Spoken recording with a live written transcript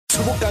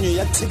Tsubukanyo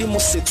ya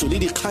tshedimosetso le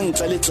dikgang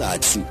tsa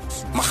letsatsi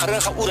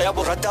magareng ga ura ya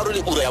borataro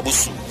le ura ya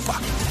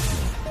bosupa.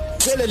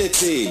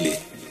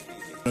 Tsweleletsele.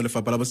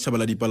 Lefapha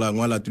La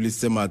Dipalangwa Le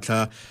Atolositse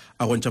Matlha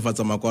a go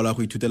ntšhafatsa makwalo a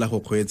go ithutelela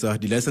go kgweetsa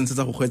di-license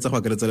tsa go kgweetsa go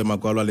akaretsa le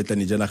makwalo a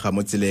letlanejanaga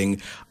mo tseleng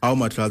ao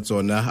matlho a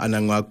tsona a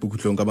nang wa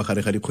bokhutlong ka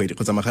magareng ga dikgwedi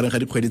kgotsa magareng ga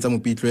dikgwedi tsa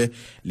Mopitlwe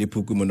le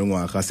Phukwi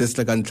monongwaga se se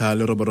tla ka ntlha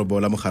le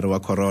roborobo la mogare wa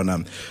corona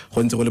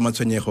go ntse go le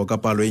matshwenyego ka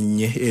palo e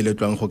nnye e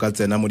letlwang go ka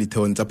tsena mo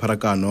ditheong tsa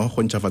pharakano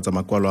go ntšhafatsa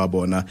makwalo a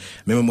bona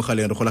mme mo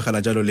mogaleng re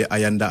golagana jalo le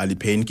Ayanda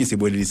Alipain ke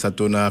seboeledi sa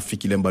tona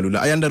Fikileng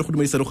Balula. Ayanda, re go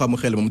dumedisa re go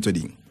amogela mo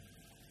motsweding.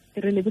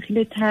 Re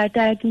lebogile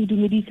thata ke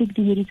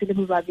dumedise le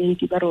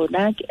babedi ba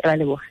rona ke ra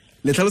leboga.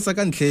 Le tlhalosa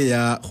ka ntlhe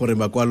ya gore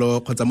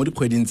makwalo kgotsa mo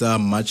dikgweding tsa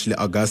March le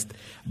August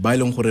ba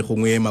ileng gore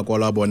gongwe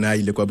makwalo a bona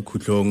ile kwa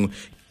bokhutlong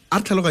a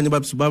tlhaloganye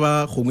ba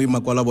ba gongwe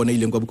makwalo a bona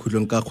ileng kwa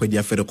bokhutlong ka kgwedi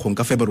ya Ferikgong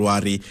ka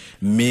February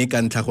mme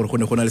ka ntlha gore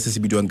go na le se se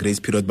bidiwang grace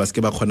period ba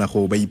ske ba kgona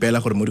go ba ipeela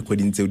gore mo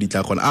dikgweding tseo di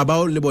tla kgona a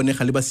ba le bone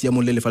ga le ba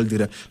siamong le fa le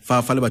dira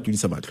fa le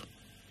batudisa matlho.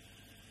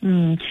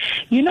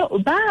 You know,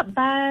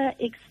 ba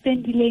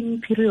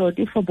extending period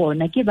for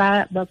bona ke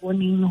ba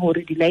boning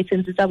hore di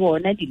license tsa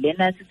bona di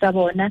learners tsa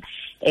bona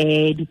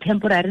di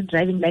temporary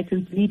driving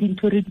license leading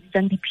to re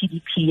di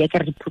PDP ya ka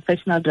re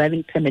professional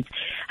driving permits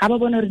ha ba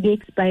bona re di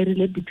expire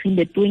between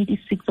the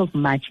 26th of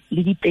March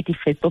le the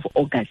 31st of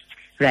August,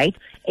 right?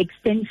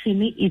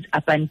 Extension is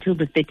up until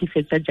the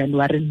 31st of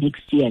January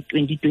next year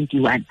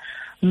 2021.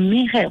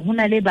 mme ge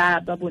hona le ba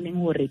boneng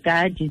hore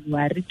ka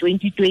January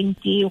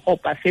 2020 go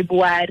pa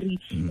February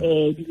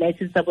di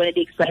license tsa bona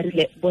di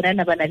expire bona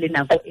na bana le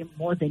nako e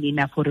more than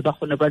enough gore ba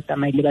gone ba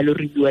tsamaile ba lo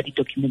review di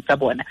documents tsa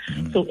bona.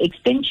 So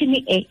extension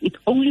it's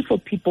only for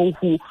people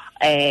who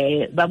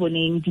ba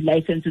boneng di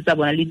license tsa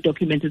bona le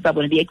documents tsa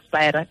bona di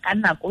expire ka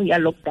nako ya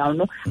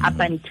lockdown up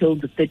until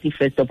the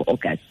 31st of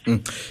August.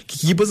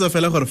 Ke ipotsa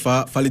fela gore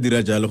fa le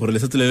dira jalo gore le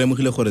setse le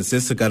lemogile gore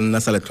se se ka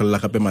nna sa le tlholla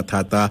gape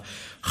mathata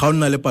ga o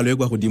nna le palo e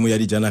kwa godimo ya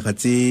dijanaga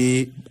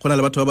tse go na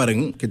le batho ba ba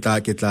reng ke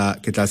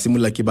tla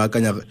simolla ke ba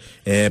akanya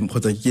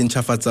kgotsa ke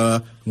ntšhafatsa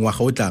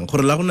ngwaga o tlang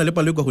gore la go nna le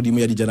palo e kwa godimo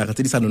ya dijanaga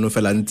tse di sa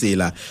nonofelang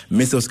tsela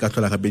mme seo se ka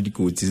tlhola gape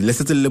dikotsi le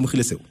setse le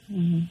lemogile seo.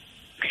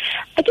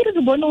 I get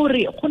the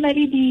bonori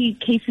the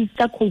cases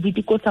that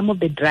COVID go some of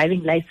the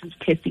driving license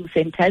testing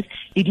centers,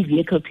 the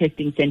vehicle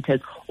testing centers.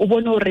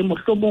 Obonore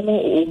mohlomong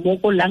o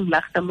moko lang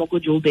lagta moko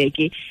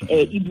jobeke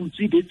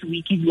ibutsi this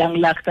week is lang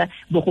lagta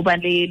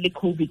bogobane le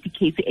COVID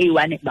case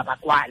A1 ba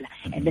bakwala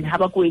and then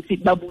haba go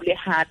itse ba bule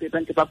hape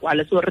ba ntse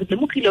bakwala so re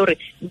lemogile hore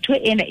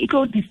ntwe ena e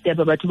tlo disturb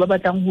batho ba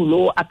batlang ho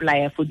lo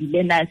apply for the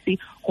learners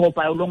go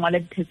pa lo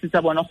ngwala test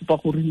tsa bona go pa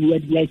go renew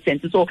the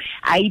license. So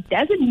it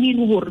doesn't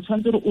mean hore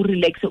tshwantse o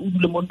relax o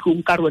dule mo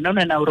ntlong ka rona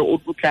na hore o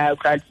tla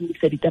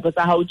tsa ditaba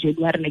tsa hao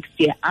January next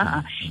year.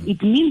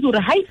 It means hore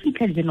high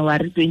fika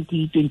January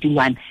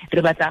 2021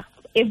 re batla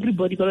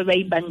everybody ba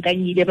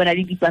bankanyile ba na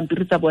le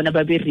dipampiri tsa bona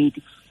ba be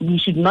ready. We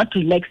should not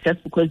relax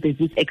just because there's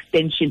this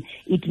extension.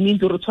 It means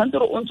hore tshwantse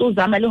re o ntse o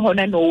zama le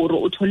hona no hore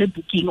o thole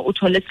booking o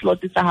thole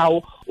slot tsa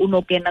hao o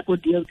no kena go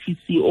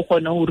DLTC o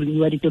gona ho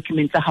renew di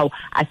documents tsa hao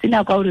a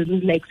sena ka hore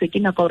relax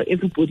ke na ka hore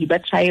everybody ba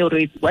try or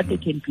what they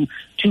can do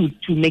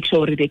to make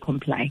sure they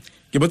comply.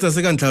 Ke botsa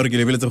se ka ntlha gore ke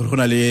lebeletse gore go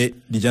na le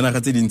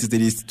dijanaga tse dintsi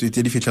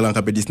tse di fitlhelang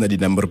gape di sena di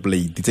number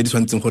plate tse di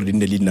tshwanetseng gore di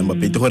nne le number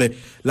plate gore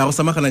la go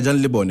samagana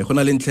jang le bone go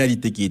na le ntlha ya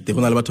ditekete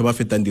go na le batho ba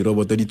fetang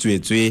diroboto di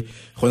tswetswe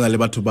go na le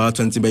batho ba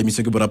tshwanetseng ba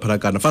emiswe ke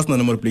borapharakano fa sena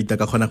number plate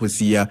ka kgona go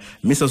sia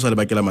mme se le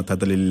bakela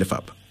mathata le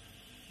lefapha.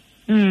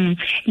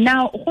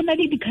 Now go na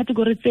le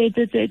di-category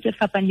tse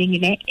fapaneng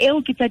ne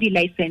eo ke tsa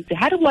di-license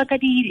ha re bua ka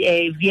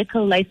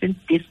di-vehicle license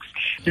discs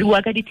re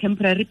bua ka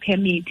di-temporary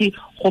permit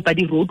go pa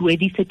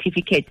di-roadworthy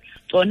certificate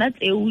tsona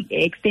tseo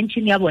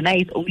extension ya bona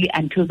is only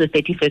until the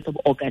 31st of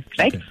August,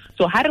 right? Okay.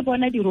 So ha re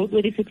bona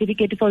di-roadworthy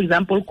certificate for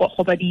example go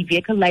pa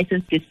di-vehicle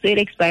license discs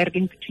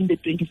expiring between the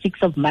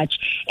 26th of March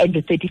and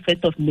the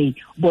 31st of May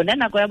bona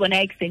nako ya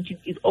bona extension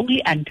is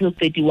only until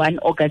 31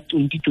 August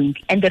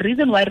 2020 and the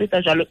reason why re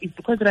tsa jalo is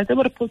because re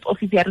tsa post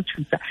office ya re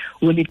thusa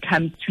when it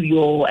comes to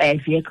your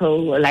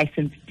vehicle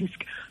license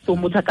disc. So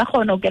motho ka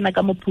gona o kena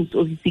ka mo post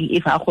office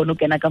if a gona o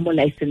kena ka mo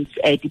license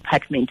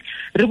department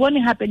re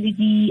bone hape le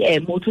di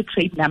motor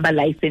trade number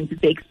license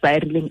tse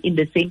expiring in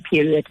the same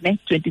period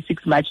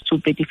 26 March to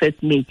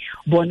 31st May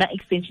bona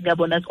extension ya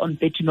bona on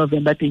 30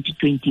 November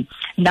 2020.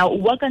 Now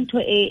work into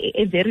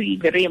a very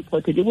very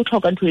important e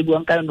botlhokwa ntho e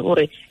buang ka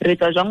hore re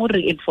tsa jang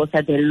re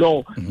enforce the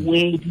law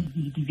where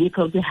the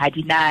vehicles had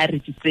ina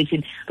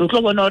registration re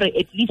tlo bona hore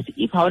at least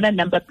if ha ona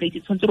number plate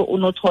it's tshwanetse o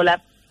no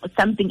thola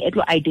something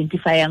etlo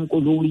identify yang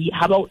koloi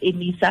ha ba o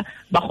emisa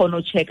ba kgona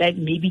o check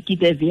maybe ke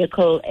the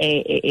vehicle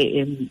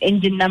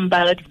engine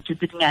number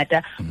tse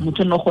ngata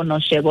motho no kgona o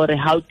sheba re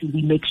how do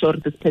we make sure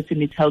this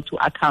person is held to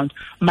account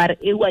mar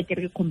e wa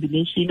ke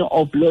combination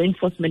of law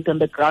enforcement on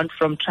the ground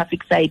from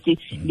traffic site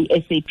the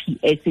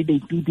SAPS they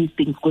do these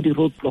things go the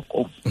roadblock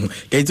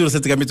ke itse re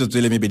setse ka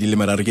metsotso le mebedi le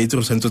mararo ke itse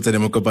re sentse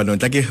tsene mo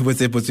kopanong tla ke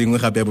botse potsengwe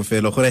gape ya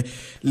bofelo gore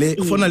le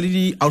fona le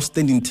di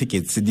outstanding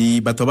tickets di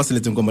batho ba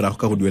seletseng go morago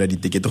ka go duela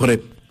di ticket gore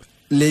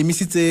le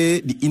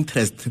emisitse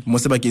di-interest mo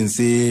sebakeng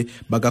se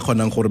ba ka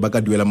kgonang gore ba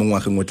ka duela mo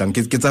ngwageng o tlang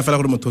ke tsa fela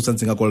gore motho o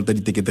santseng a kolota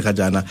ditekete ga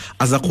jaana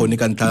a sa kgone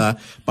ka ntlha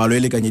palo e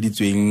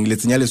lekanyeditsweng le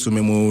tsenya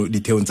lesome mo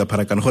ditheong tsa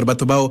pharakano gore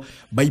batho bao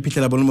ba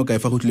iphitlhela bone mo kae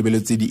fa go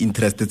lebeletse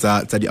di-interest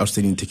tsa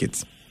di-outstanding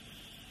tickets.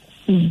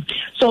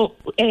 So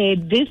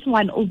this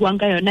one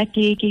Ugwanga yona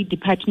ke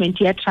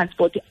Department ya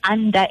Transport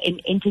under an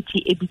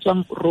entity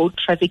ebitswang Road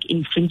Traffic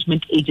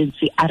Infringement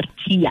Agency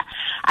RTIA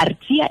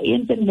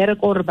entse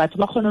mmereko gore batho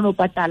ba kgona no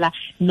patala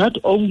not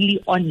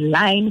only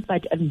online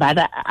but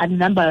a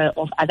number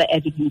of other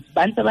avenues.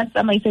 Bantsa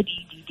tsamaisa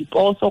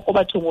diposo go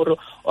bathong gore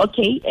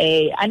okay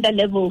under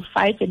level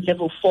 5 and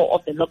level 4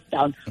 of the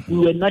lockdown we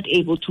were not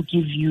able to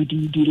give you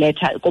the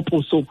letter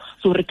koposo,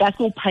 so re ka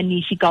se o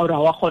punish ka gore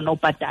wa kgona o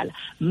patala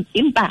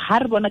impa ha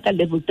re bona ka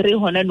level 3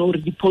 hona no re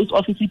di post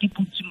office di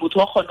putsi motho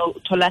wa kgona o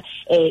thola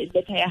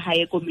letter ya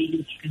hae ko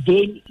mailing,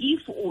 then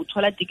if o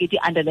thola ticket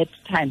under that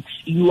time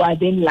you are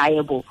then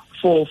liable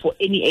for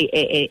any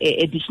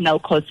additional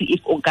cost if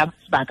o ka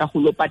baka go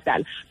lo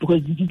patala, because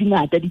di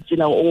ngata di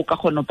tsela o ka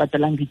kgona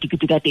patalang di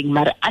ticket ka teng.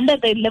 Mara under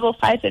the level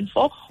 5 and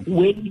 4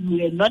 when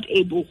we are not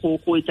able go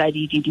etsa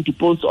di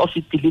post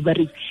office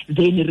deliveries,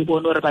 then re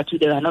bona gore batho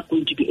they are not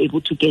going to be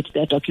able to get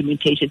their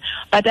documentation.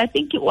 But I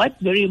think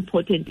what's very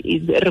important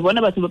is re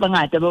bona batho ba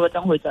bangata ba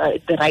batlang go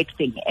etsa the right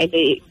thing, and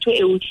ntho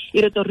eo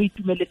e re to re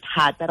itumele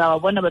thata ra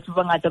bona batho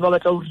ba bangata ba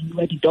batla go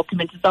renew di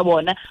documents tsa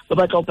bona, ba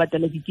batla go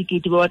patala di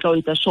ticket, ba batla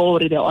go etsa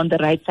sure they are on the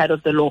right side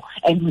of the law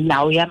and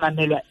molao ya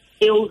mamelwa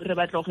eo re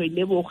batla go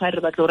leboga re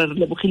batla re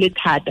lebogile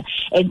thata,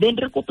 and then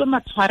re kope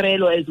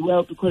matshwarelo as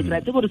well, because I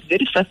think it's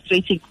very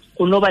frustrating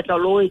go no batla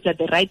lo etsa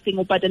the right thing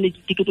o patale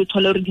di ticket o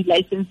thole re di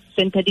license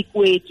center di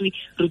kwetswe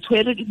re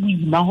tshwere di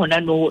boima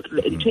hona no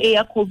ntho e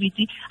ya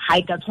COVID ha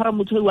e ka tshwara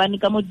motho wa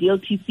ka mo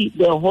DLTC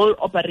the whole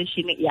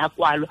operation ya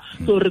kwalo,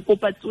 so re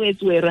kopa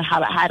tswetswe re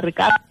ha re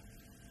ka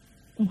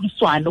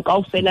kutlwisano ka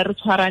ofela re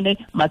tshwarane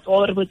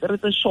matsoho re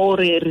botse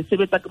sure re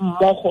sebetsa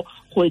mmogo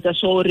go etsa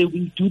sure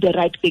we do the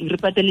right thing, re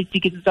patele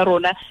tickets tsa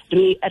rona,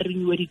 re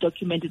renew di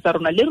documents tsa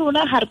rona, le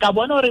rona ha re ka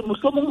bona gore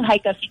mohlomong ha e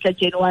ka fitla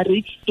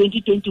January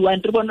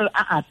 2021 re bona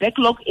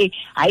backlog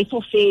ha e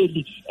so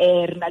fele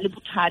re na le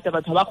bothata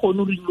batho ba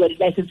kgone renew di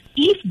license.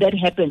 If that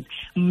happens,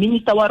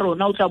 minister wa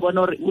rona o tla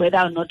bona whether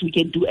or not we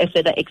can do a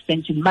further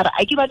extension. Mara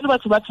a ke batle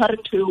batho ba tshware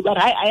ntho ba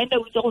ra a enda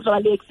o itse go tla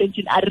le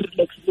extension a re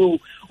relax, no,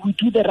 we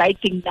do the right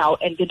thing now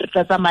and then re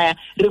tla tsamaya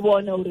re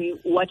bona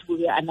what will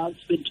the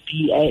announcement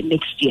be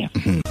next year.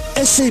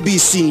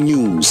 SABC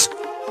News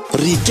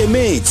re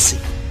ikemetse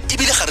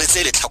ebile ga re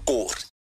tsele tlhakore.